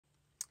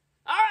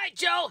right,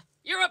 Joe.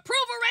 Your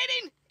approval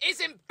rating is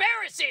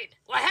embarrassing.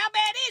 Well, how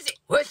bad is it?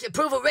 Worst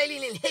approval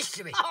rating in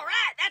history. All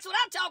right, that's what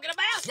I'm talking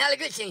about. It's not a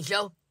good thing,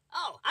 Joe.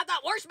 Oh, I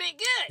thought worse meant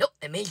good. Nope,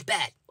 it means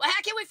bad. Well,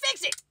 how can we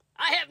fix it?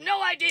 I have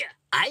no idea.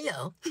 I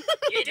know.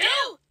 You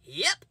do?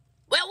 Yep.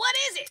 Well, what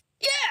is it?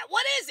 Yeah,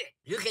 what is it?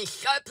 You can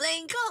start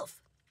playing golf.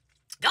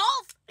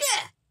 Golf?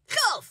 Yeah,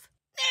 golf.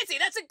 Nancy,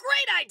 that's a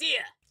great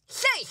idea.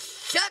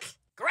 Thanks, Chuck.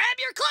 Grab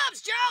your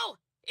clubs, Joe.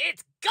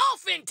 It's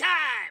golfing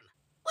time.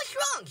 What's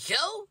wrong,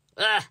 Joe?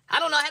 I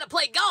don't know how to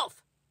play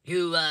golf.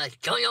 You,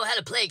 don't know how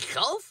to play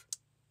golf?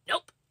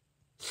 Nope.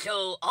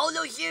 So, all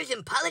those years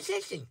in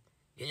politics and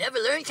you never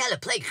learned how to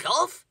play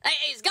golf?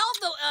 Hey, is golf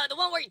the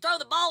one where you throw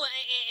the ball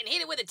and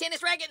hit it with a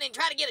tennis racket and then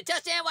try to get a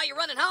touchdown while you're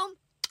running home?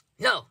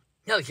 No,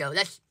 Joe,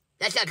 that's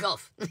not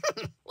golf.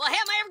 Well, how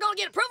am I ever going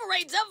to get approval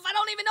ratings up if I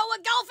don't even know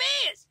what golf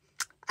is?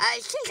 I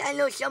think I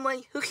know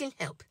someone who can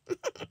help.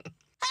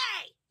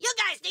 Hey, you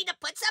guys need to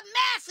put some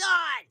masks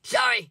on.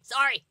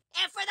 Sorry.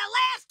 And for the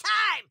last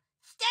time,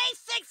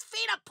 stay 6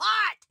 feet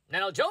apart.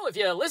 Now, Joe, if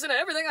you listen to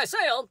everything I say,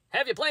 I'll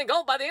have you playing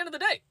golf by the end of the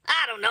day.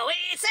 I don't know.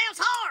 It sounds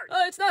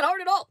hard. It's not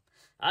hard at all.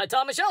 I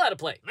taught Michelle how to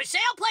play.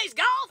 Michelle plays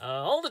golf?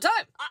 All the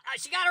time.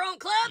 She got her own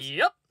clubs?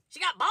 Yep. She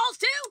got balls,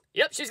 too?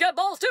 Yep, she's got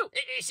balls, too.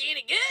 Is she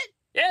any good?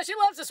 Yeah, she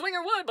loves to swing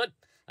her wood, but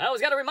I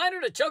always got to remind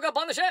her to choke up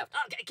on the shaft.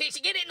 Okay, can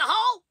she get it in the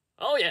hole?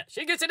 Oh, yeah,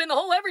 she gets it in the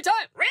hole every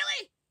time.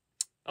 Really?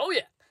 Oh,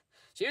 yeah.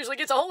 She usually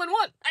gets a hole in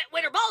one.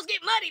 When her balls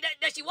get muddy,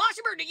 does she wash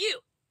them or do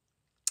you?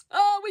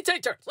 Oh, we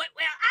take turns. Well,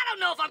 I don't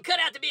know if I'm cut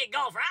out to be a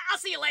golfer. I'll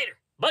see you later.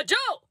 But,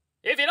 Joe,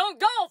 if you don't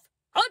golf,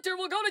 Hunter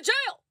will go to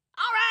jail.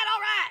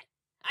 All right.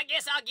 I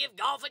guess I'll give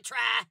golf a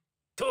try.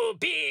 To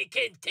be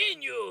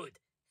continued.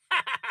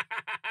 Ha ha ha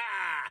ha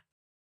ha.